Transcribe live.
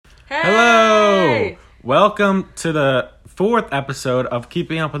Hey! Hello! Welcome to the 4th episode of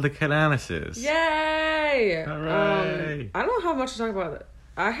Keeping Up with the Cananises. Yay! Hooray! I don't have much to talk about.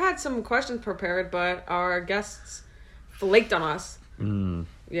 I had some questions prepared, but our guests flaked on us.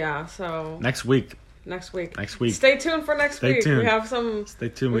 Yeah, so Next week. next week. Stay tuned for next Stay week. tuned. We have some. Stay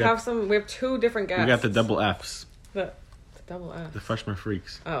tuned. We have two different guests. We got the double Fs. The double F. The freshman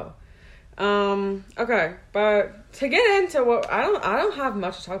freaks. Oh. Okay, but to get into what I don't have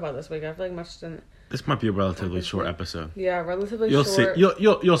much to talk about this week. I feel like much didn't. This might be a relatively short episode. Yeah, relatively You'll short. see.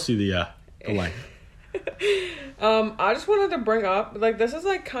 You'll see the length. I just wanted to bring up, like, this is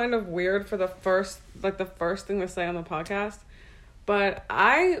like kind of weird for the first thing to say on the podcast, but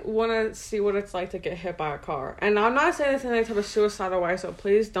I want to see what it's like to get hit by a car. And I'm not saying this in any type of suicidal way, so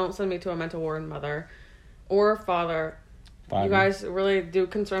please don't send me to a mental ward, mother or father. You guys really do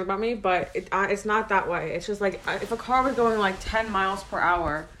concern about me, but it's not that way. It's just like, if a car was going like 10 miles per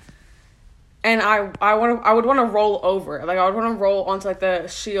hour, and I would want to roll over. Like, I would want to roll onto like the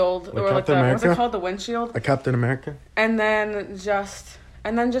shield, or like what's it called, the windshield? Like Captain America? And then just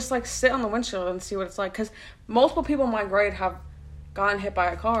like sit on the windshield and see what it's like. Because multiple people in my grade have gotten hit by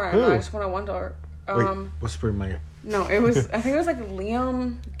a car, and I just want to wonder. Wait, whisper in my ear. No, I think it was like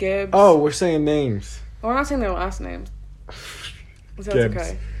Liam Gibbs. Oh, we're saying names. We're not saying their last names. So Gibbs. it's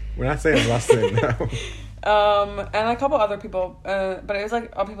okay. We're not saying last name, no. And a couple other people, but it was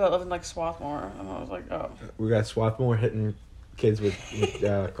like all people that live in like Swarthmore, and I was like, oh. We got Swarthmore hitting kids with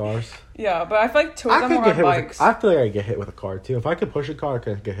cars. Yeah, but I feel like two of them were on bikes. I feel like I get hit with a car too. If I could push a car, I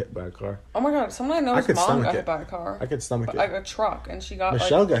could get hit by a car. Oh my god, someone I know's mom got hit by a car. I could stomach it. Like a truck, and she got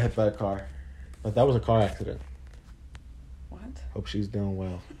Michelle got hit by a car, but that was a car accident. What? Hope she's doing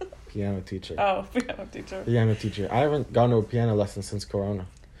well. Piano teacher. Oh, piano teacher. I haven't gone to a piano lesson since Corona.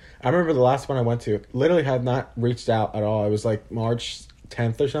 I remember the last one I went to, literally had not reached out at all. It was like March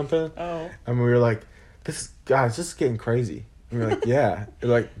 10th or something. Oh. And we were like, this is getting crazy. And we were like, yeah.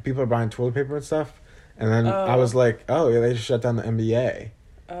 Like, people are buying toilet paper and stuff. And then I was like, oh, yeah, they just shut down the NBA.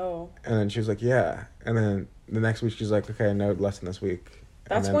 Oh. And then she was like, yeah. And then the next week she's like, okay, no lesson this week.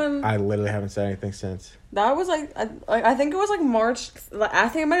 That's when I literally haven't said anything since. That was like I think it was like March. I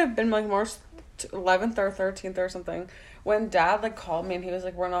think it might have been like March 11th or 13th or something, when Dad like called me and he was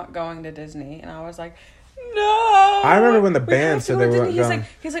like, "We're not going to Disney," and I was like, "No." I remember when the band said they weren't going.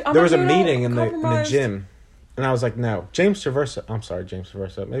 He's like, there was a meeting in the gym, and I was like, "No." James Traversa. I'm sorry, James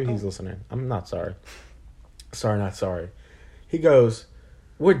Traversa. Maybe he's listening. I'm not sorry. Sorry, not sorry. He goes,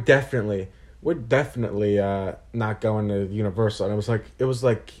 We're definitely not going to Universal. And it was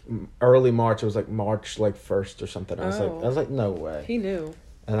like early March. It was like March 1st or something. I was like, no way. He knew.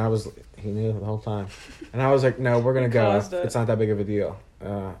 And he knew the whole time. And I was like, no, we're gonna go. It's not that big of a deal.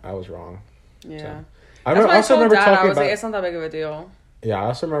 I was wrong. Yeah. So. I also remember Dad, talking about. Like, it's not that big of a deal. Yeah, I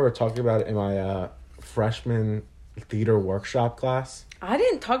also remember talking about it in my freshman theater workshop class. I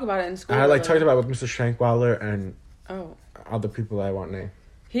didn't talk about it in school. I talked about it with Mr. Schrankweiler and other people that I won't name.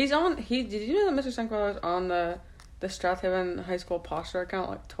 He's on. Did you know that Mr. Schrankweiler is on the Strathaven High School posture account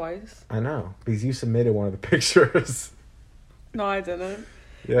like twice? I know, because you submitted one of the pictures. No, I didn't.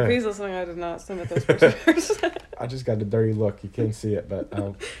 Yeah. If he's listening, I did not submit those pictures. I just got a dirty look. You can't see it, but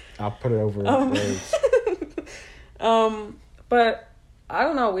I'll put it over. But I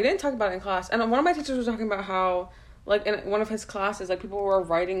don't know. We didn't talk about it in class, and one of my teachers was talking about how, like, in one of his classes, like, people were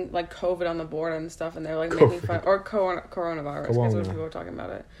writing like COVID on the board and stuff, and they were like making fun, or coronavirus. Because when people were talking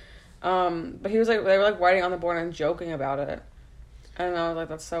about it. But he was like, they were like writing on the board and joking about it, and I was like,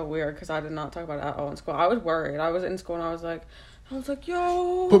 that's so weird, because I did not talk about it at all in school. I was worried. I was in school and I was like,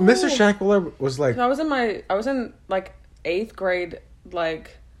 yo. But Mr. Schrankweiler was like, I was in like 8th grade,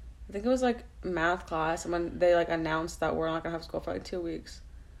 like, I think it was like math class, and when they like announced that we're not gonna have school for like 2 weeks.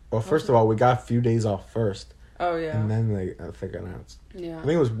 Well, first of all, we got a few days off first. Oh yeah. And then they announced. Yeah. I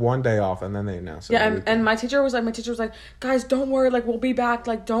think it was one day off, and then they announced. Yeah, and my teacher was like, guys, don't worry, like, we'll be back.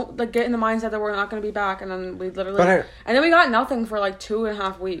 Like, don't like get in the mindset that we're not gonna be back. And then we literally, and then we got nothing for like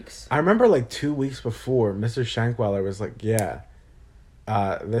 2.5 weeks. I remember like 2 weeks before, Mr. Schrankweiler was like, yeah.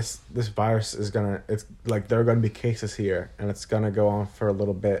 This virus is it's like there are gonna be cases here, and it's gonna go on for a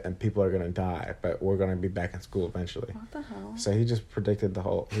little bit, and people are gonna die, but we're gonna be back in school eventually. What the hell? So he just predicted the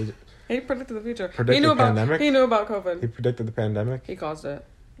whole. He predicted the future. He knew about pandemic. He knew about COVID. He predicted the pandemic. He caused it.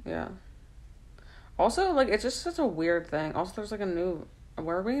 Yeah. Also, like, it's just such a weird thing. Also, there's like a new.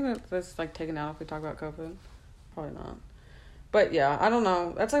 Where are we gonna this like taken out if we talk about COVID? Probably not. But yeah, I don't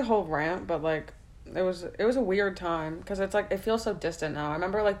know. That's a whole rant, but like. It was a weird time, because it's like, it feels so distant now. I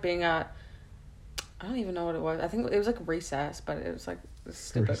remember like being at, I don't even know what it was. I think it was like recess, but it was like this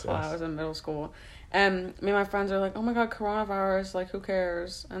stupid class. I was in middle school, And me and my friends are like, oh my God, coronavirus, like, who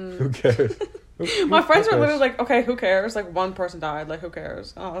cares? And Who cares? my friends were literally like, okay, who cares? Like, one person died, like, who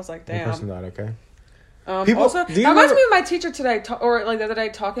cares? And I was like, damn. One person died, okay. People, also, that reminds me of my teacher today, or like the other day,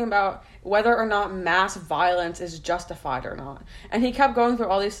 talking about whether or not mass violence is justified or not. And he kept going through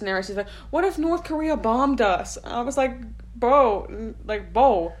all these scenarios. He's like, what if North Korea bombed us? And I was like, Bo,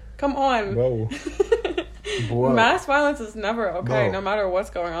 come on. Whoa. Mass violence is never okay, no matter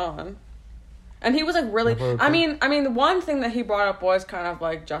what's going on. And he was like, really, okay. I mean, the one thing that he brought up was kind of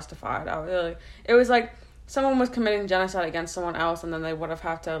like justified. It was like someone was committing genocide against someone else, and then they would have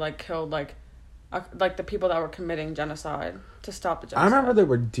had to like kill like the people that were committing genocide to stop the genocide. I remember there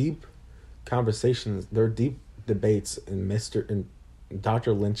were deep conversations. There were deep debates in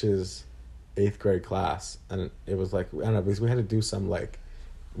Dr. Lynch's 8th grade class, and it was like, I don't know, because we had to do some like,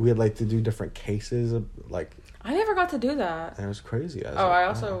 we had like to do different cases of like. I never got to do that. And it was crazy. I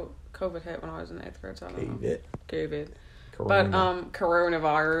also COVID hit when I was in 8th grade, so I don't know. COVID.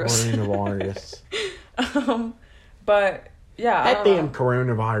 Coronavirus. But yeah, that damn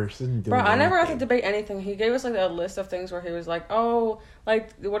coronavirus isn't doing. Bro, I never had to debate anything. He gave us like a list of things where he was like, "Oh,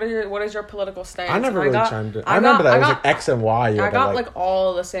 like what is your political stance?" I never really chimed in. I remember that it was like X and Y. I got like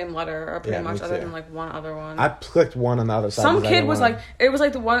all the same letter, or pretty much, other than like one other one. I clicked one on the other side. Some kid was like, it was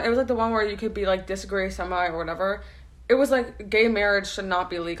like the one where you could be like disagree semi or whatever. It was like gay marriage should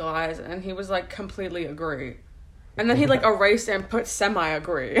not be legalized, and he was like completely agree. And then he like erased it and put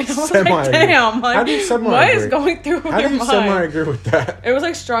semi-agree. And I was like, damn, like, what is going through your mind? How do you semi-agree with that? It was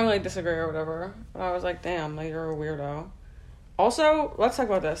like strongly disagree or whatever. But I was like, damn, like you're a weirdo. Also, let's talk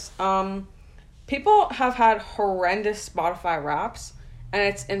about this. People have had horrendous Spotify raps, and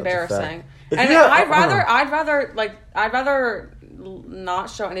it's embarrassing. And I'd rather not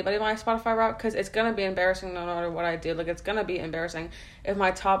show anybody my Spotify rap, because it's gonna be embarrassing no matter what I do. Like, it's gonna be embarrassing if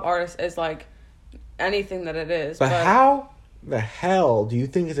my top artist is like anything that it is. But how the hell do you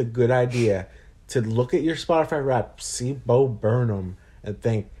think it's a good idea to look at your Spotify rap, see Bo Burnham, and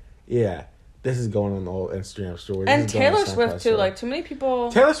think, yeah, this is going on the whole Instagram story. And Taylor Swift too. Like, too many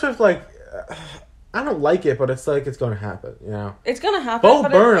people. Taylor Swift, like, I don't like it, but it's like it's going to happen. You know, it's going to happen. Bo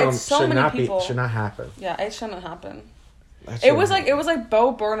Burnham it's so should not happen. Yeah, it shouldn't happen. It was like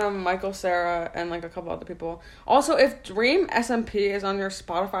Bo Burnham, Michael Cera, and like a couple other people. Also, if Dream SMP is on your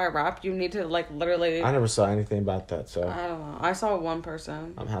Spotify rap, you need to like literally. I never saw anything about that, so I don't know. I saw one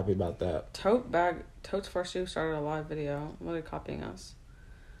person. I'm happy about that. Totes for Shoe started a live video. Really copying us.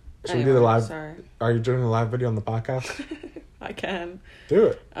 Should we do the live? Sorry. Are you doing the live video on the podcast? I can. Do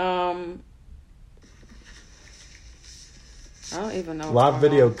it. I don't even know. Live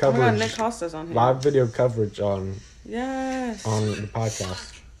video coverage. Oh my God, Nick Costa's on here. Live video coverage on. Yes. On the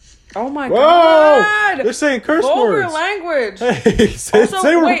podcast. Oh my God! They're saying curse Vulgar words. Language. Hey, say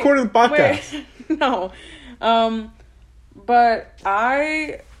we're recording the podcast. No. But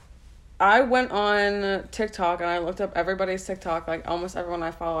I went on TikTok and I looked up everybody's TikTok. Like, almost everyone I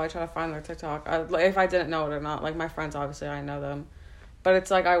follow, I try to find their TikTok. If I didn't know it or not. Like, my friends, obviously, I know them. But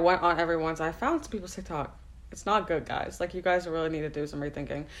it's like I went on everyone's. I found some people's TikTok. It's not good, guys. Like, you guys really need to do some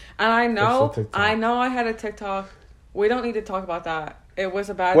rethinking. And I know I had a TikTok. We don't need to talk about that. It was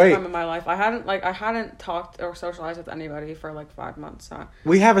a bad time in my life. I hadn't talked or socialized with anybody for like 5 months. So.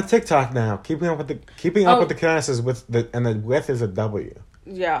 We have a TikTok now. Keeping up with the Canasses and the width is a W.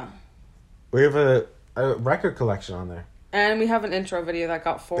 Yeah. We have a record collection on there. And we have an intro video that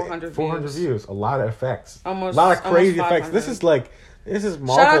got 400 views. A lot of effects. A lot of crazy effects. This is Marvel.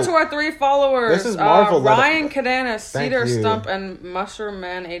 Shout out to our 3 followers. This is Marvel. Ryan Cadena, Cedar Stump, and Mushroom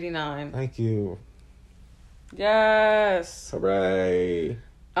Man 89. Thank you. Yes. Hooray.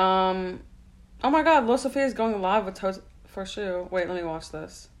 Oh my God, Lo Sophia is going live with Toes for Shoe. Wait, let me watch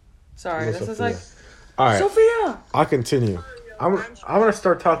this. Sorry, this is like. All right. Sophia. I'll continue. I'm gonna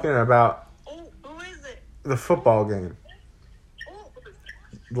start talking about the football game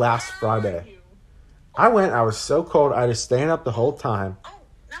last Friday. I was so cold. I was staying up the whole time.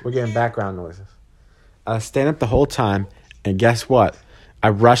 We're getting background noises. I was staying up the whole time, and guess what? I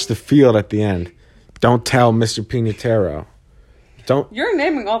rushed the field at the end. Don't tell Mr. Pinatero. You're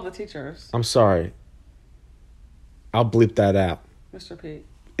naming all the teachers. I'm sorry. I'll bleep that out. Mr. Pete.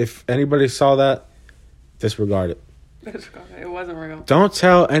 If anybody saw that, disregard it. It wasn't real. Don't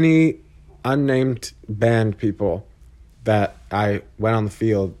tell any unnamed band people that I went on the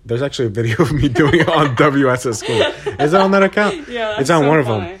field. There's actually a video of me doing it on WSS School. Is it on that account? Yeah, it's on so one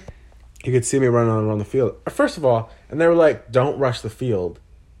funny. of them. You could see me running around the field. First of all, and they were like, don't rush the field.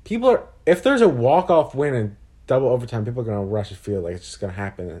 If there's a walk-off win in double overtime, people are going to rush the field. Like, it's just going to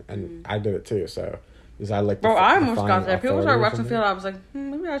happen. And I did it too, so, Because I like. Bro, I almost got there. People were rushing field. I was like,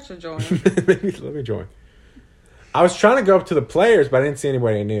 maybe I should join. Maybe let me join. I was trying to go up to the players, but I didn't see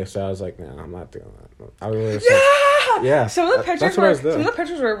anybody I knew, so I was like, "No, I'm not doing that." I was yeah. Some of the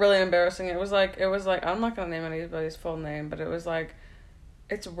pictures were really embarrassing. It was like I'm not gonna name anybody's full name, but it was like,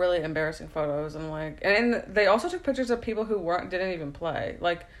 it's really embarrassing photos, and they also took pictures of people who didn't even play,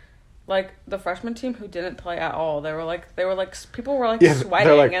 like the freshman team who didn't play at all. They were like people were like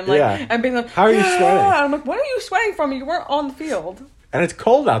sweating and being like, "How are you sweating?" And I'm like, "What are you sweating from? You weren't on the field." And it's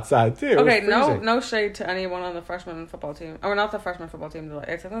cold outside too. Okay, no shade to anyone on the freshman football team, or not the freshman football team.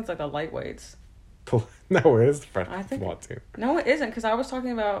 I think it's like the lightweights. No, it is the freshman football team. No, it isn't, because I was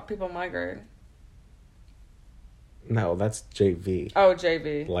talking about people in my grade. No, that's JV. Oh,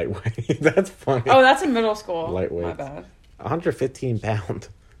 JV. Lightweight. That's funny. Oh, that's in middle school. Lightweight. My bad. 115 pound.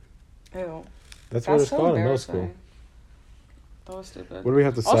 Ew. That's what it's called in middle school. That was stupid. What do we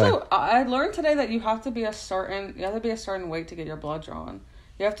have to say? Also, I learned today that you have to be a certain weight to get your blood drawn.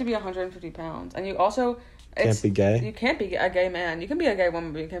 You have to be 150 pounds, and you also can't be gay. You can't be a gay man. You can be a gay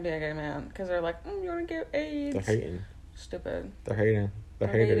woman, but you can't be a gay man because they're like, you're gonna get AIDS. They're hating. Stupid. They're hating. They're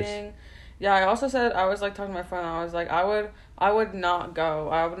haters. Hating. Yeah, I also said, I was like talking to my friend. I was like, I would not go.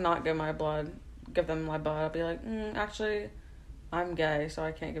 I would not give them my blood. I'd be like, actually, I'm gay, so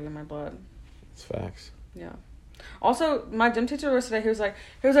I can't give you my blood. It's facts. Yeah. Also, my gym teacher was today, he was like,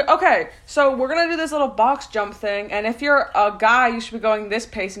 okay, so we're going to do this little box jump thing, and if you're a guy, you should be going this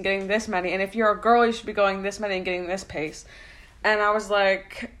pace and getting this many, and if you're a girl, you should be going this many and getting this pace. And I was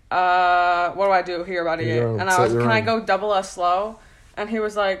like, what do I do here, buddy? And I was, can I go double as slow? And he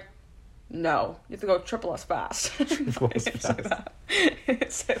was like, no, you have to go triple as fast. Triple as fast.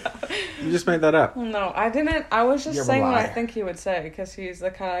 Say that. You just made that up. No, I didn't. I was just saying what I think he would say, because he's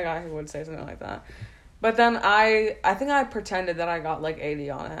the kind of guy who would say something like that. But then I think I pretended that I got like 80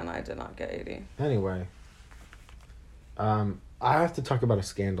 on it, and I did not get 80. Anyway, I have to talk about a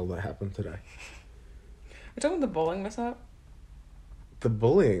scandal that happened today. We're talking about the bowling mishap? The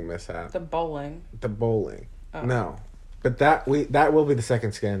bullying mishap. The bowling. Oh. No. But that will be the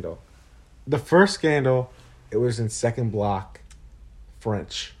second scandal. The first scandal, it was in second block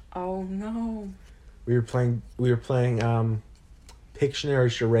French. Oh no. We were playing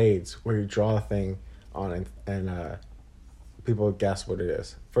Pictionary charades, where you draw a thing on it and people guess what it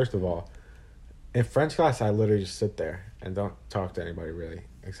is. First of all, in French class, I literally just sit there and don't talk to anybody really,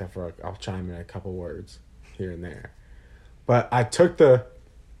 except for I'll chime in a couple words here and there. But I took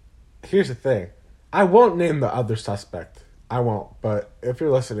here's the thing. I won't name the other suspect. I won't. But if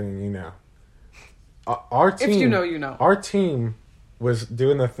you're listening, you know. Our team. If you know, you know. Our team was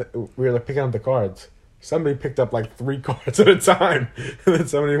doing we were like picking up the cards. Somebody picked up like 3 cards at a time, and then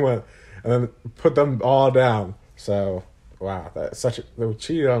somebody went and then put them all down. So wow, that's they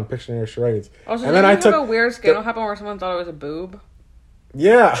cheated on Pictionary charades. Also, and then I took a weird scandal happen where someone thought it was a boob.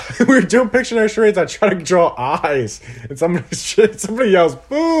 Yeah, we were doing Pictionary charades. I tried to draw eyes, and somebody yells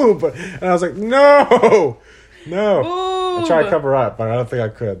 "boob," and I was like, "No." Boob. I tried to cover up, but I don't think I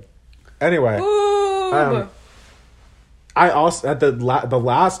could. Anyway, I also at the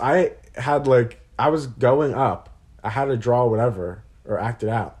last I had I was going up. I had to draw whatever or act it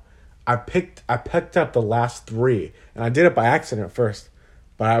out. I picked up the last 3, and I did it by accident at first,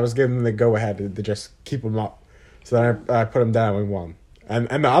 but I was giving them the go ahead to just keep them up. So then I put them down and we won. And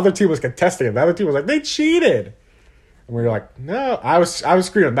the other team was contesting it. The other team was like, they cheated. And we were like, no. I was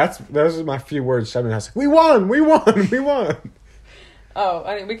screaming. Those are my few words. I was like, we won. Oh,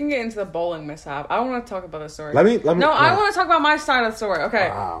 I mean, we can get into the bowling mishap. I want to talk about the story. Let me. No, I want to talk about my side of the story. Okay.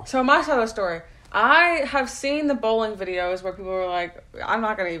 Wow. So my side of the story. I have seen the bowling videos where people were like, I'm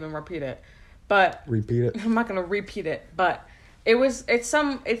not going to even repeat it. But repeat it. I'm not going to repeat it. But it's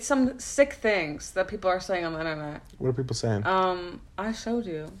some sick things that people are saying on the internet. What are people saying? I showed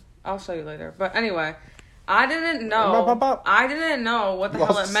you. I'll show you later. But anyway, I didn't know what the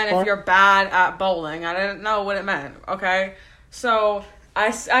hell it meant if you're bad at bowling. I didn't know what it meant. Okay, so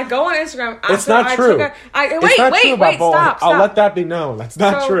I go on Instagram. After it's not true. Wait, stop. I'll let that be known. That's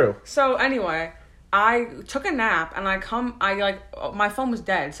not true. So anyway, I took a nap and my phone was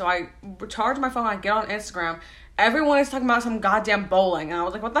dead. So I charged my phone. I get on Instagram. Everyone is talking about some goddamn bowling. And I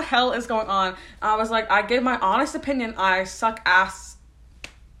was like, what the hell is going on? And I was like, I gave my honest opinion. I suck ass.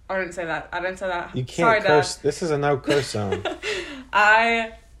 I didn't say that. You can't Sorry, curse. Dad. This is a no curse zone.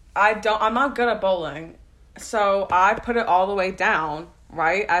 I'm not good at bowling. So I put it all the way down,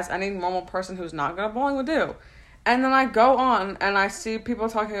 right? As any normal person who's not good at bowling would do. And then I go on and I see people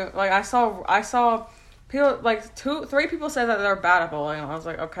talking, I saw people, 3 people said that they're bad at bowling. And I was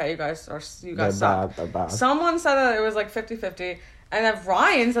like, okay, you guys suck. They're bad. Someone said that it was 50-50. And then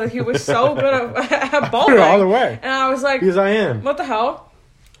Ryan said he was so good at bowling. All the way. And I was like, because I am. what the hell?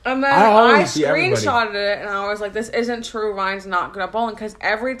 And then I screenshotted it, and I was like, this isn't true. Ryan's not good at bowling. Because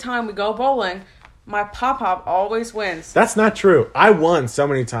every time we go bowling, my Pop-Pop always wins. That's not true. I won so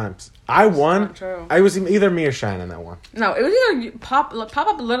many times. I won. Not true. I was either me or Shannon that won. No, it was either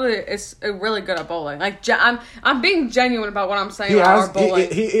Pop-Up literally is really good at bowling. Like, I'm being genuine about what I'm saying about bowling.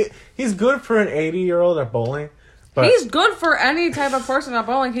 He's good for an 80-year-old at bowling. But he's good for any type of person at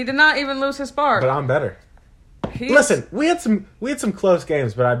bowling. He did not even lose his spark. But I'm better. Listen, we had some close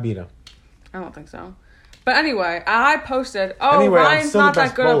games, but I beat him. I don't think so. But anyway, I posted, Ryan's not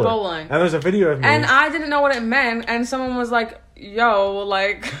that good at bowling. And there's a video of me. And I didn't know what it meant. And someone was like, yo,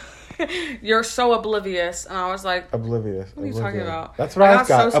 like, you're so oblivious. And I was like, oblivious. What are you talking about? That's what I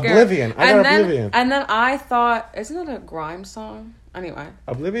got. So Oblivion. I got Oblivion. And then I thought, isn't that a grime song? Anyway.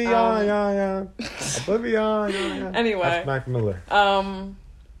 Oblivion, yeah. Oblivion, yeah. Anyway. That's Mac Miller.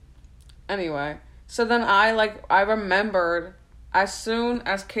 Anyway. So then I remembered as soon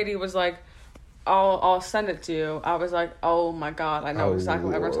as Katie was like, I'll send it to you. I was like, oh my God, I know exactly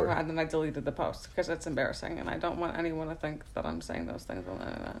what everyone's talking about. And then I deleted the post because it's embarrassing and I don't want anyone to think that I'm saying those things on the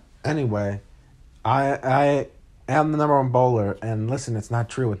internet. Anyway, I am the number one bowler, and listen, it's not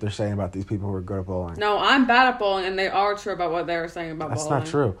true what they're saying about these people who are good at bowling. No, I'm bad at bowling, and they are true about what they were saying about bowling. That's not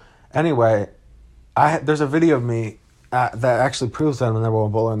true. Anyway, there's a video of me that actually proves that I'm the number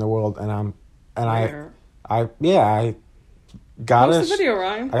one bowler in the world, and I got Post the video,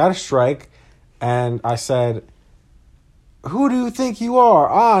 Ryan. I got a strike, and I said, "Who do you think you are?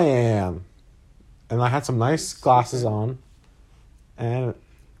 I am." And I had some nice glasses on, and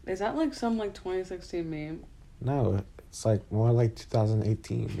is that like some 2016 meme? No, it's more like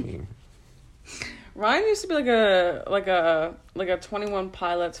 2018 meme. Ryan used to be like a 21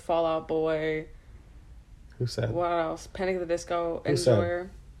 Pilots Fallout Boy. Who said? What else? Panic at the Disco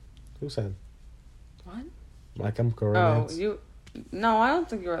enjoyer. Who said? What? My Chemical Romance. Oh, you? No, I don't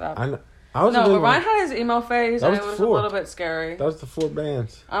think you were that. I was. No, but Ryan had his emo phase, and it was a little bit scary. That was the 4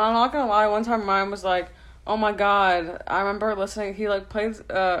 bands. I'm not gonna lie. One time, Ryan was like, "Oh my God!" I remember listening. He played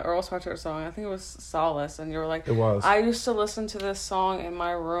Earl Sweatshirt's song. I think it was Solace, and you were like, "It was." I used to listen to this song in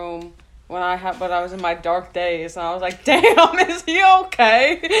my room when I was in my dark days, and I was like, "Damn, is he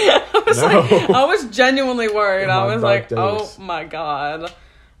okay?" I was genuinely worried. I was like, days. "Oh my God."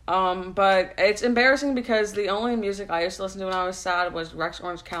 But it's embarrassing because the only music I used to listen to when I was sad was Rex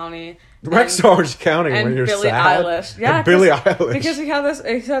Orange County. Orange County when you're Billie sad. Eilish. Yeah, and Billie Eilish. Because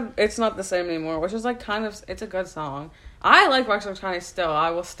he said it's not the same anymore, which is it's a good song. I like Rex Orange County still.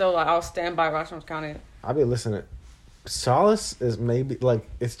 I'll stand by Rex Orange County. I'll be listening. Solace is maybe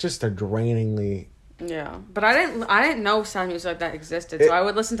it's just a drainingly. Yeah, but I didn't know sad music like that existed, so I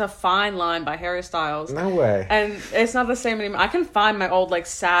would listen to Fine Line by Harry Styles. No way. And it's not the same anymore. I can find my old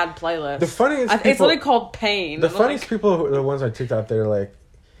sad playlist. The funniest it's literally called Pain. The funniest people are the ones I took out there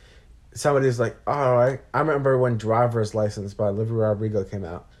somebody's like, oh, I remember when Driver's License by Olivia Rodrigo came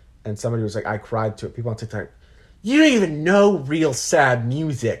out, and somebody was like, I cried to it. People on TikTok, you don't even know real sad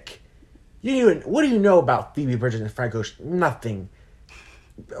music. What do you know about Phoebe Bridgers and Frank Ocean? Nothing.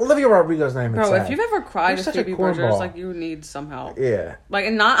 Olivia Rodrigo's not even sad. Bro, if you've ever cried to Phoebe Bridgers, you need some help. Yeah.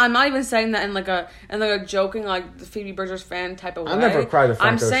 I'm not even saying that in a joking Phoebe Bridgers fan type of way. I never cried to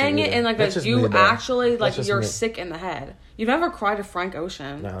Frank Ocean. I'm saying it in you're me. sick in the head. You've never cried to Frank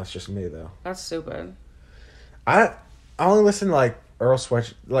Ocean. No, that's just me though. That's stupid. I only listen to Earl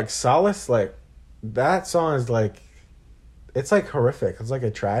Sweatshirt, Solace, that song is it's horrific. It's like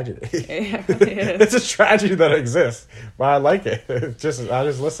a tragedy. Yeah, it really is. It's a tragedy that exists, but I like it. I just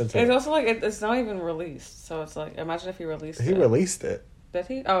listen to it. It's also it's not even released, so it's imagine if he released it. He released it. Did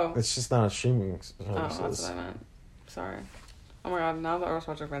he? Oh. It's just not a streaming services. Oh, that's what I meant. Sorry. Oh my God, now the Earl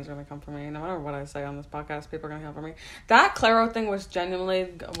Sweatshirt fans are going to come for me. No matter what I say on this podcast, people are going to come for me. That Claro thing was genuinely,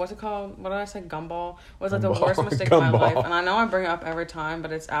 what's it called? What did I say? Gumball? Was the worst mistake of my life. And I know I bring it up every time,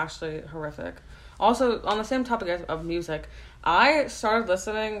 but it's actually horrific. Also, on the same topic of music, I started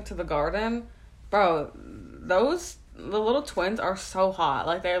listening to The Garden. Bro, the little twins are so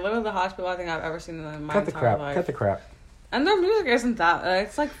hot. They're literally the hottest people I think I've ever seen in my entire life. Cut the crap. And their music isn't that,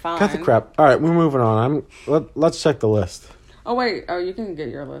 it's fine. Cut the crap. All right, we're moving on. Let's check the list. Oh, wait. Oh, you can get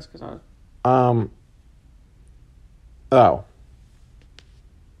your list, because Oh.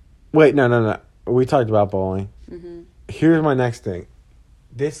 Wait, no. We talked about bowling. Mm-hmm. Here's my next thing.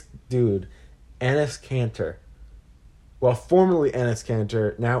 This dude, Enes Kanter, well, formerly Enes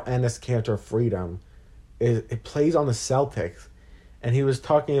Kanter, now Enes Kanter Freedom, it plays on the Celtics, and he was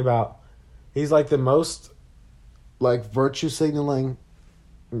talking about he's the most virtue signaling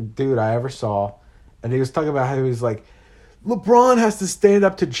dude I ever saw, and he was talking about how he was LeBron has to stand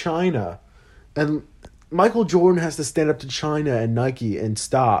up to China, and Michael Jordan has to stand up to China and Nike and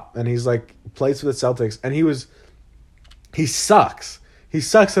stop. And he's like plays for the Celtics, and he sucks. He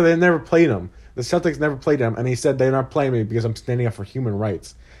sucks, so they never played him. The Celtics never played him, and he said they're not playing me because I'm standing up for human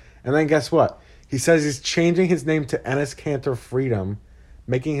rights. And then guess what? He says he's changing his name to Enes Kanter Freedom,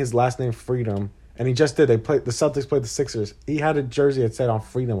 making his last name Freedom, and he just did. The Celtics played the Sixers. He had a jersey that said on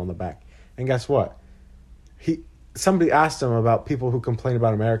Freedom on the back. And guess what? Somebody asked him about people who complain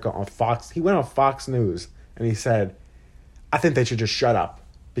about America on Fox. He went on Fox News and he said, I think they should just shut up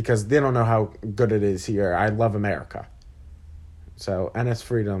because they don't know how good it is here. I love America. So, NS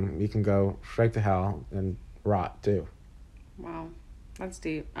Freedom, you can go straight to hell and rot too. Wow. That's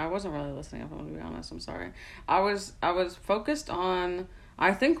deep. I wasn't really listening, if I'm going to be honest. I'm sorry. I was focused on,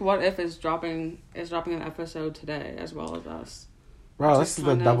 I think What If is dropping an episode today as well as us. Bro, this is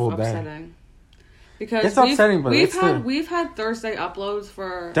the double day. Because it's upsetting, but we've had Thursday uploads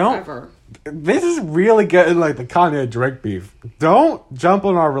forever. This is really getting like the Kanye Drake beef. Don't jump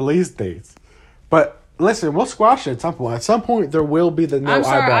on our release dates. But listen, we'll squash it at some point. At some point, there will be the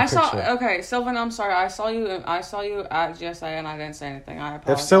eyebrow picture. Okay, Sylvan, I'm sorry. I saw you at GSA and I didn't say anything. I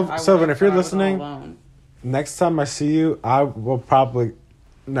apologize. If Sylvan, if you're listening, next time I see you, I will probably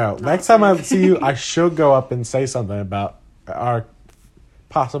next time I see you, I should go up and say something about our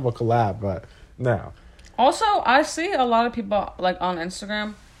possible collab, but. No. Also, I see a lot of people like on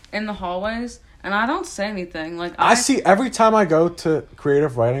Instagram in the hallways, and I don't say anything. Like I see every time I go to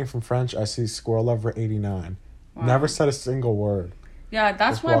creative writing from French, I see Squirrel Lover 89. Wow. Never said a single word. Yeah,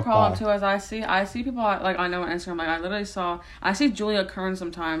 that's my problem too. Is I see people like I know on Instagram. Like I see Julia Kern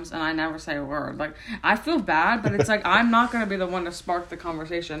sometimes, and I never say a word. Like I feel bad, but it's like I'm not gonna be the one to spark the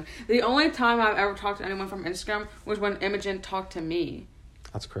conversation. The only time I've ever talked to anyone from Instagram was when Imogen talked to me.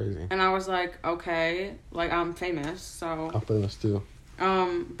 That's crazy. And I was like, okay, like I'm famous, so. I'm famous too.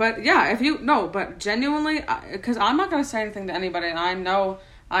 But yeah, but genuinely, because I'm not gonna say anything to anybody, and I know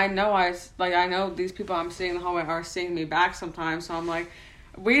these people I'm seeing in the hallway are seeing me back sometimes, so I'm like,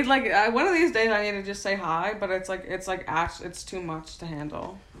 one of these days I need to just say hi, but it's too much to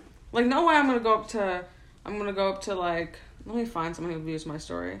handle. Like no way I'm gonna go up to like, let me find someone who views my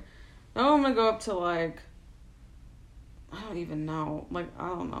story. No, I'm gonna go up to like. I don't even know. Like, I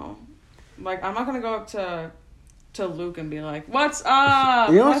don't know. Like, I'm not going to go up to Luke and be like, what's up?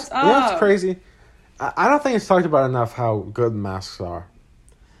 What's up? You know what's crazy? I don't think it's talked about enough how good masks are.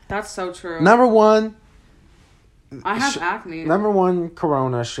 That's so true. Number one. I have acne. Number one,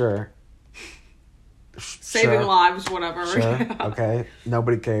 Corona, sure. Saving lives, whatever. Sure, yeah. Okay.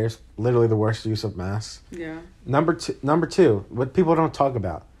 Nobody cares. Literally the worst use of masks. Yeah. Number two, what people don't talk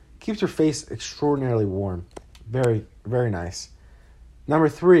about. Keeps your face extraordinarily warm. Very, very nice. Number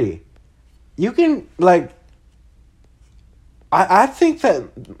 3, you can, like, I think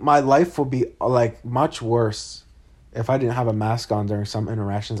that my life would be, like, much worse if I didn't have a mask on during some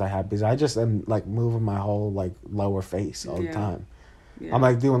interactions I had, because I just am, like, moving my whole, like, lower face all the time. Yeah. I'm,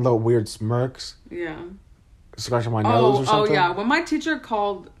 like, doing little weird smirks. Yeah. Scratching my nose or something. Oh, yeah. When my teacher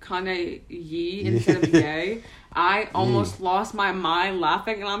called Kanye Yee instead of Ye, I almost lost my mind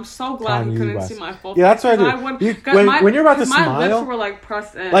laughing, and I'm so glad he couldn't see my full face. Yeah, that's what I do. When you're about to smile, my lips were like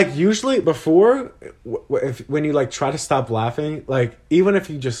pressed in. Like usually before, when you like try to stop laughing, like even if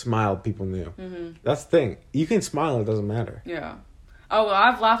you just smiled, people knew. Mm-hmm. That's the thing. You can smile; it doesn't matter. Yeah. Oh, well,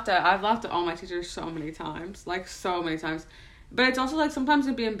 I've laughed at all my teachers so many times, But it's also, like, sometimes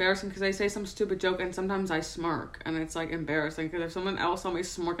it'd be embarrassing because they say some stupid joke, and sometimes I smirk, and it's, like, embarrassing. Because if someone else saw me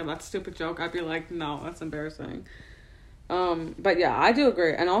smirk at that stupid joke, I'd be like, no, that's embarrassing. But, yeah, I do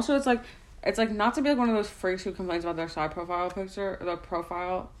agree. And also, it's, like, not to be, like, one of those freaks who complains about their side profile picture,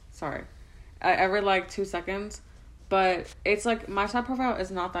 every, like, 2 seconds. But it's, like, my side profile is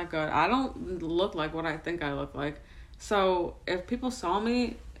not that good. I don't look like what I think I look like. So, if people saw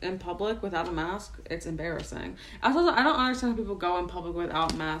me in public without a mask, it's embarrassing. I don't understand how people go in public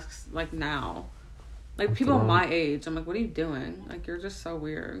without masks, like, now. Like, people my age, I'm like, what are you doing? Like, you're just so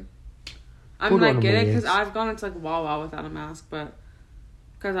weird. I mean, I get it, because I've gone into, like, Wawa without a mask, but...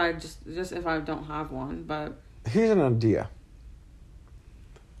 Because I just if I don't have one, but... Here's an idea.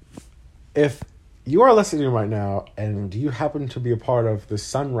 If you are listening right now, and you happen to be a part of the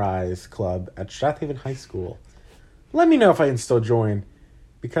Sunrise Club at Strathaven High School, let me know if I can still join.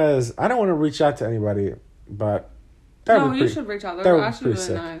 Because I don't want to reach out to anybody, but... you should reach out. They're actually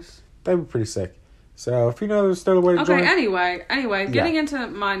really nice. That would be pretty sick. So, if you know there's still a way to join... Okay, anyway, getting into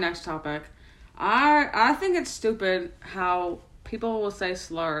my next topic. I think it's stupid how people will say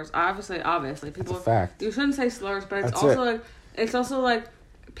slurs. Obviously, people... It's a fact. You shouldn't say slurs, but it's also like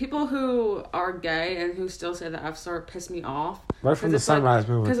people who are gay and who still say the F slur piss me off. Right from the sunrise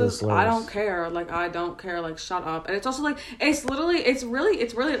movement to the slurs. I don't care. Like, I don't care. Like, shut up. And it's also like, it's really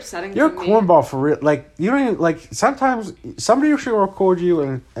upsetting. You're to a me. cornball for real. Like, you don't even, like, sometimes somebody should record you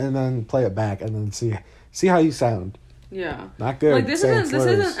and then play it back and then see how you sound. Yeah. Not good. Like, this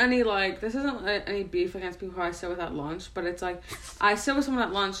isn't any beef against people who I sit with at lunch, but it's like, I sit with someone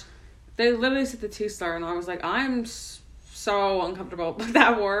at lunch, they literally said the T slur, and I was like, I'm so uncomfortable with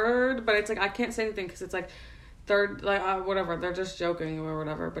that word, but it's like, I can't say anything because it's like, they're like, whatever, they're just joking or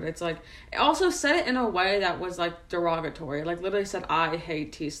whatever, but it's like, it also said it in a way that was like derogatory, like literally said, I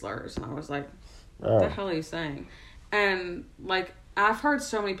hate T slurs, and I was like, what the hell are you saying? And like, I've heard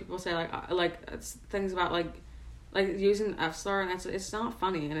so many people say like things about like using the F slur, and it's not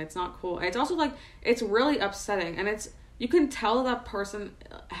funny and it's not cool. It's also like, it's really upsetting, and you can tell that person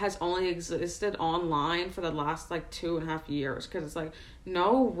has only existed online for the last like 2.5 years, because it's like,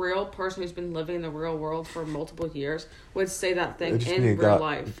 no real person who's been living in the real world for multiple years would say that thing in real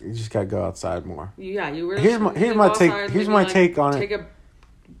life. You just gotta go outside more. Yeah, you really. Here's my take on it. Take a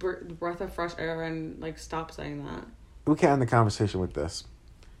breath of fresh air and like stop saying that. We can end the conversation with this.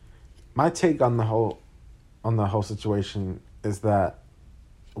 My take on the whole situation is that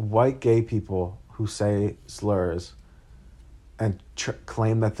white gay people who say slurs and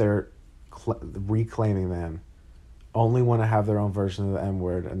claim that they're reclaiming them only want to have their own version of the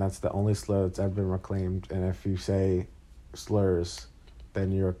N-word, and that's the only slur that's ever been reclaimed. And if you say slurs,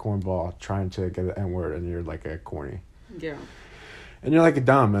 then you're a cornball trying to get the N-word, and you're like a corny. Yeah. And you're like a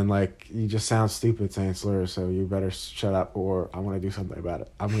dumb, and like you just sound stupid saying slurs, so you better shut up, or I'm gonna do something about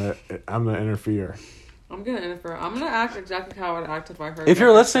it. I'm gonna interfere. I'm gonna interfere. I'm gonna act exactly how I would act if I heard. If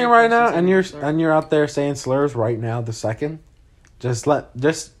you're listening right now and you're out there saying slurs right now, the second, just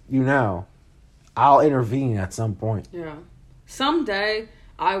you know, I'll intervene at some point. Yeah. Someday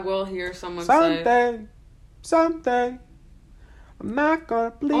I will hear someone say. Someday. I'm not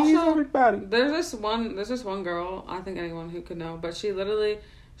gonna please everybody. There's this one girl, I think anyone who could know, but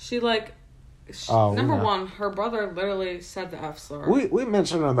number one, her brother literally said the F slur. We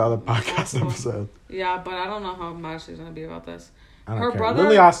mentioned it on the other podcast episode. Yeah, but I don't know how mad she's gonna be about this. I don't care. Brother,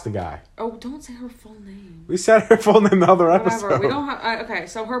 Lily asked the guy. Oh, don't say her full name. We said her full name in the other episode. We don't have. Okay,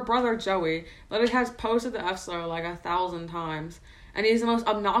 so her brother Joey literally has posted the F slur like 1,000 times, and he's the most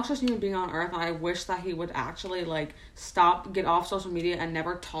obnoxious human being on earth. And I wish that he would actually like get off social media and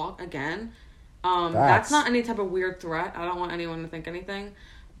never talk again. That's not any type of weird threat. I don't want anyone to think anything,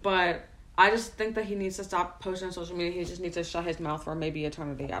 but I just think that he needs to stop posting on social media. He just needs to shut his mouth for maybe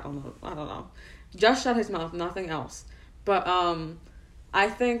eternity. I don't know. Just shut his mouth, nothing else. But I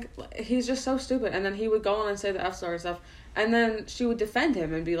think he's just so stupid. And then he would go on and say the F slur and stuff, and then she would defend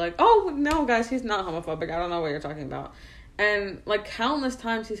him and be like, "Oh no, guys, he's not homophobic. I don't know what you're talking about." And like countless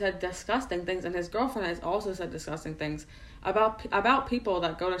times he said disgusting things, and his girlfriend has also said disgusting things about people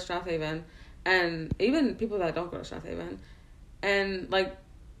that go to Strathaven, and even people that don't go to Strathaven, and like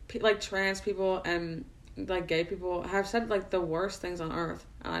trans people and like gay people have said like the worst things on earth.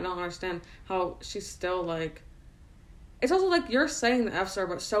 And I don't understand how she's still like. It's also like you're saying the F slur,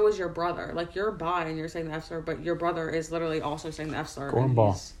 but so is your brother. Like you're bi and you're saying the F slur, but your brother is literally also saying the F slur.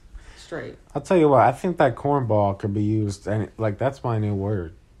 Cornball. Straight. I'll tell you what. I think that cornball could be used, and like that's my new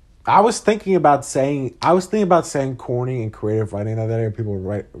word. I was thinking about saying corny and creative writing the other day. People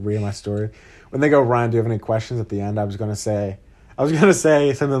reading my story when they go, Ryan, do you have any questions? At the end, I was gonna say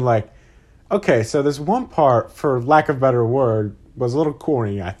something like, okay, so this one part, for lack of a better word, was a little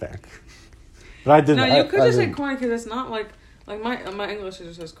corny, I think. But I didn't. No, you could just say corny because it's not like my English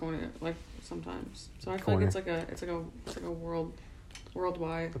just says corny like sometimes. So I feel like it's like a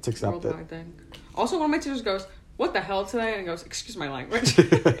worldwide thing. Also, one of my teachers goes, "What the hell today?" and goes, "Excuse my language."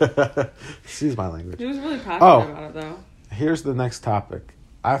 Excuse my language. He was really passionate about it though. Here's the next topic.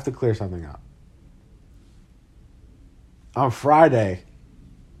 I have to clear something up. On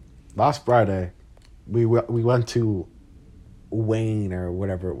last Friday, we went to Wayne or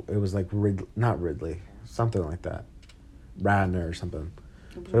whatever. It was like not Ridley, something like that, Radnor or something.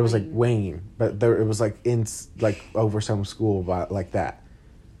 But it was like Wayne, but it was like in like over some school, but like that.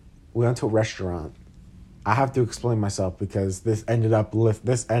 We went to a restaurant. I have to explain myself because this ended up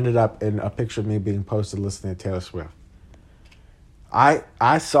in a picture of me being posted listening to Taylor Swift. I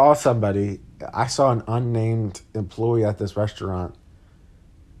saw an unnamed employee at this restaurant.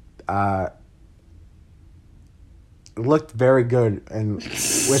 Looked very good and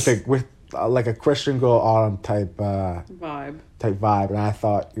with like a Christian Girl Autumn type vibe, and I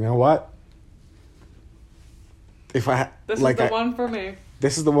thought, you know what? This is the one for me.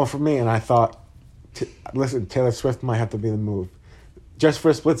 This is the one for me, and I thought, listen, Taylor Swift might have to be the move. just for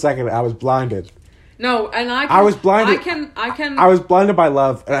a split second, I was blinded. No, and I was blinded. I was blinded by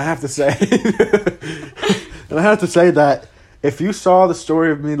love, and I have to say, that if you saw the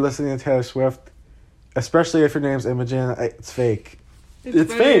story of me listening to Taylor Swift, especially if your name's Imogen, it's fake.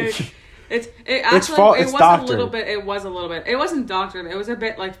 It's fake. It was a little bit. It wasn't doctored. It was a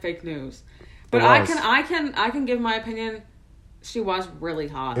bit like fake news. But I can give my opinion. She was really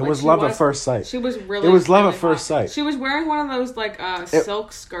hot. It was love at first sight. She was really. It was love really at first hot. sight. She was wearing one of those like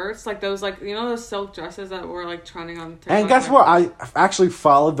silk skirts, like those those silk dresses that were like trending on TikTok. And guess what? I actually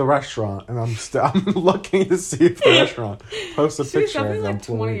followed the restaurant, and I'm looking to see if the restaurant posts a picture. She's definitely like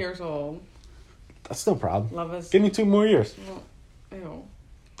 20 years old. That's no problem. Love us. Give me 2 more years. Well, ew.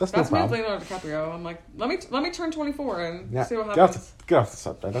 That's no problem. That's me with Leonardo DiCaprio. I'm like, let me turn 24 and see what happens. Get off the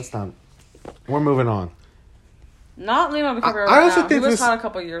subject. That's not. We're moving on. Not Leonardo DiCaprio. I honestly think he was hot a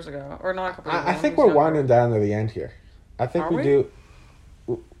couple years ago, or not a couple years ago. I think we're winding down to the end here. I think we do.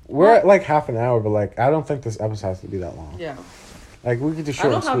 We're at like half an hour, but like I don't think this episode has to be that long. Yeah. Like we could do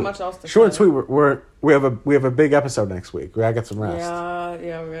short and sweet. I don't have much else to say. Short and sweet. We have a big episode next week. We gotta get some rest.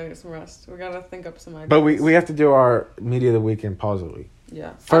 Yeah, we gotta get some rest. We gotta think up some ideas. But we have to do our media of the week and pause of the week.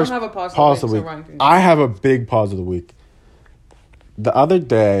 Yeah. First, I don't have a pause of the week. So I have a big pause of the week. The other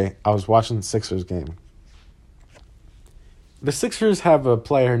day, I was watching the Sixers game. The Sixers have a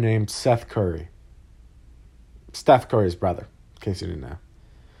player named Seth Curry. Steph Curry's brother, in case you didn't know.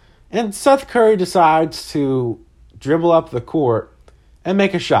 And Seth Curry decides to dribble up the court and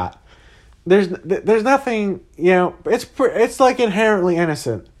make a shot. There's nothing, it's like inherently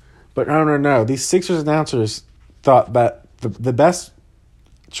innocent. But no. These Sixers announcers thought that the best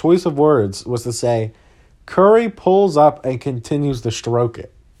choice of words was to say, Curry pulls up and continues to stroke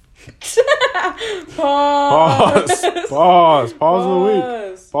it. Pause of the week.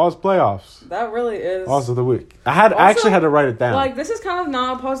 Pause playoffs. That really is. Pause of the week. I actually had to write it down. Like, this is kind of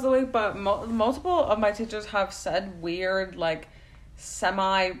not a pause of the week, but multiple of my teachers have said weird, like,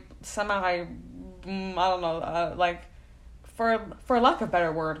 semi, I don't know, like, for lack of a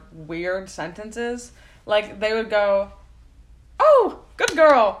better word, weird sentences. Like, they would go, "Oh, good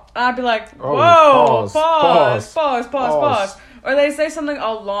girl." And I'd be like, "Whoa, pause. Or they say something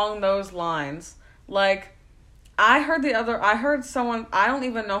along those lines. Like, I heard someone, I don't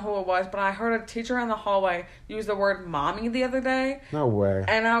even know who it was, but I heard a teacher in the hallway use the word mommy the other day. No way.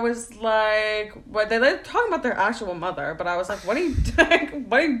 And I was like, what? They were talking about their actual mother, but I was like, what are you doing?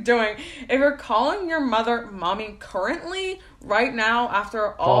 What are you doing? If you're calling your mother mommy currently, right now,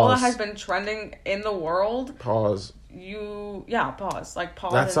 after all that has been trending in the world. Pause. Pause. Like,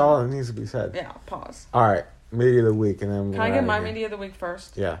 pause. That's all that needs to be said. Yeah, pause. All right. Media of the week, and then can I get my media of the week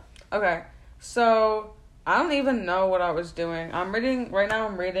first? Yeah. Okay. So, I don't even know what I was doing. I'm reading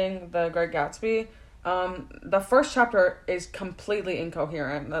The Great Gatsby. The first chapter is completely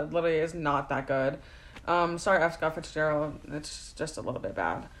incoherent. That literally is not that good. Sorry, F. Scott Fitzgerald. It's just a little bit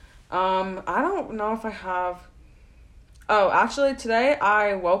bad. I don't know if I have... Oh, actually, today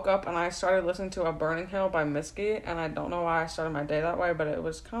I woke up and I started listening to A Burning Hill by Misky, and I don't know why I started my day that way, but it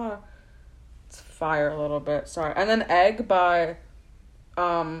was kind of fire a little bit. Sorry. And then Egg by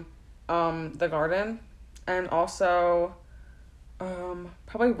The Garden, and also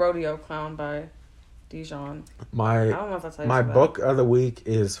probably Rodeo Clown by Dijon. I don't know if that's how you say that. Book of the week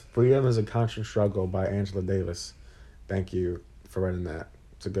is Freedom is a Constant Struggle by Angela Davis. Thank you for writing that.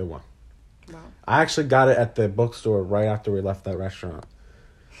 It's a good one. Wow. I actually got it at the bookstore right after we left that restaurant.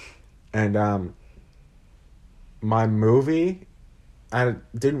 And my movie, I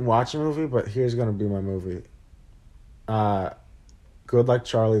didn't watch a movie, but here's going to be my movie. Good Like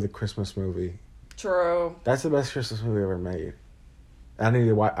Charlie, the Christmas movie. True. That's the best Christmas movie ever made. I need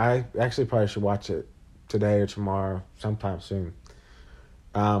to watch. I actually probably should watch it today or tomorrow, sometime soon.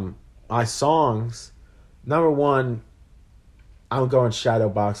 My songs, number one, I'm going Shadow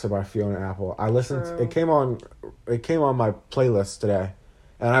Boxer by Fiona Apple. I listened. True. It came on my playlist today,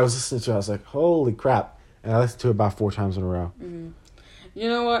 and I was listening to it. I was like, "Holy crap!" And I listened to it about 4 times in a row. Mm-hmm. You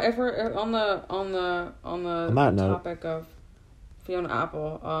know what? If we're on the topic of Fiona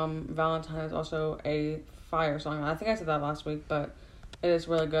Apple, Valentine is also a fire song. I think I said that last week, but it is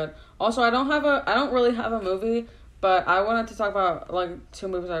really good. Also, I don't really have a movie, but I wanted to talk about like 2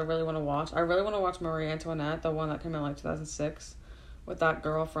 movies I really want to watch. I really want to watch Marie Antoinette, the one that came out like 2006, with that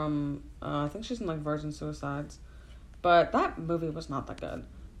girl from I think she's in like Virgin Suicides, but that movie was not that good.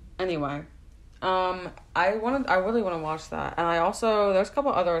 Anyway, I really want to watch that, and there's a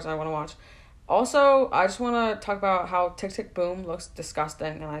couple others I want to watch. Also, I just want to talk about how Tick Tick Boom looks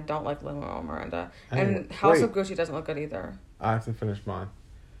disgusting, and I don't like Lin-Manuel Miranda. And House of Gucci doesn't look good either. I have to finish mine.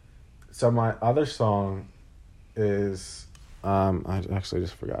 So my other song is I actually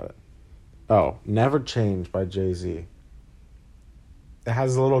just forgot it. Oh, Never Change by Jay-Z. It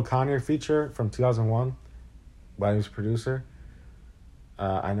has a little Kanye feature from 2001 when he was producer.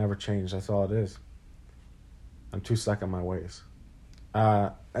 I Never Change, that's all it is. I'm too stuck in my ways.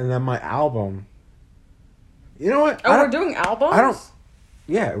 And then my album. You know what? Oh, we're doing albums? I don't.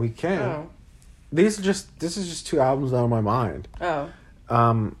 Yeah, we can. Oh. This is just two albums out of my mind. Oh.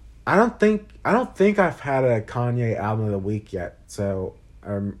 I don't think I've had a Kanye album of the week yet. So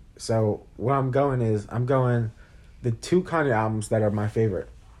what I'm going is the two Kanye albums that are my favorite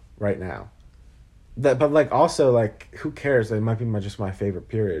right now. But like also like who cares? They might be just my favorite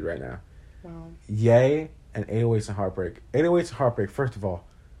period right now. Wow. Yay and 808s and Heartbreak. 808s and Heartbreak. First of all,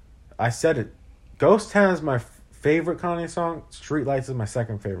 I said it. Ghost Town is my favorite Kanye song. Streetlights is my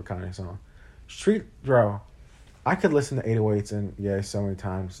second favorite Kanye song. Bro, I could listen to 808s and Yay so many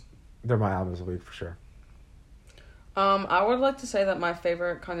times. They're my albums of the week for sure. I would like to say that my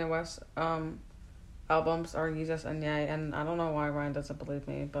favorite Kanye West albums are Yeezus and Yay, and I don't know why Ryan doesn't believe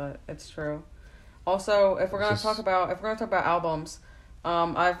me, but it's true. Also, if we're gonna talk about albums,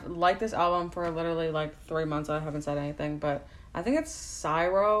 I've liked this album for literally like 3 months. I haven't said anything, but I think it's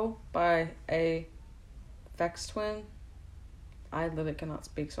Cyro by Aphex Twin. I literally cannot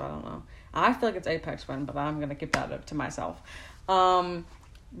speak, so I don't know. I feel like it's Aphex Twin, but I'm gonna keep that to myself.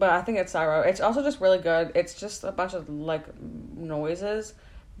 But I think it's Cyro. It's also just really good. It's just a bunch of like noises,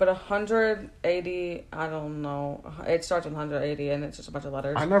 but 180. I don't know. It starts with 180, and it's just a bunch of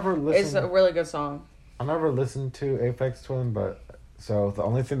letters. I never listened. It's a really good song. I never listened to Aphex Twin, but so the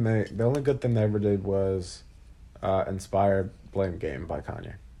only good thing they ever did was inspired Blame Game by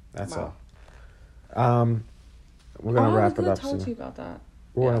Kanye. That's all. We're gonna wrap it up soon. I told you about that.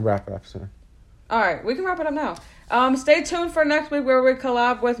 We're gonna wrap it up soon. All right, we can wrap it up now. Stay tuned for next week where we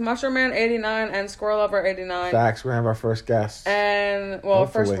collab with Mushroom Man 89 and Squirrel Lover 89. Facts. We're gonna have our first guest. And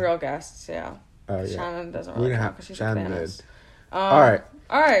first real guests. Yeah. Oh yeah. Shannon doesn't really count because she's Shannon famous. did. All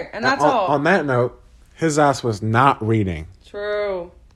right. And that's all. On that note, his ass was not reading. True.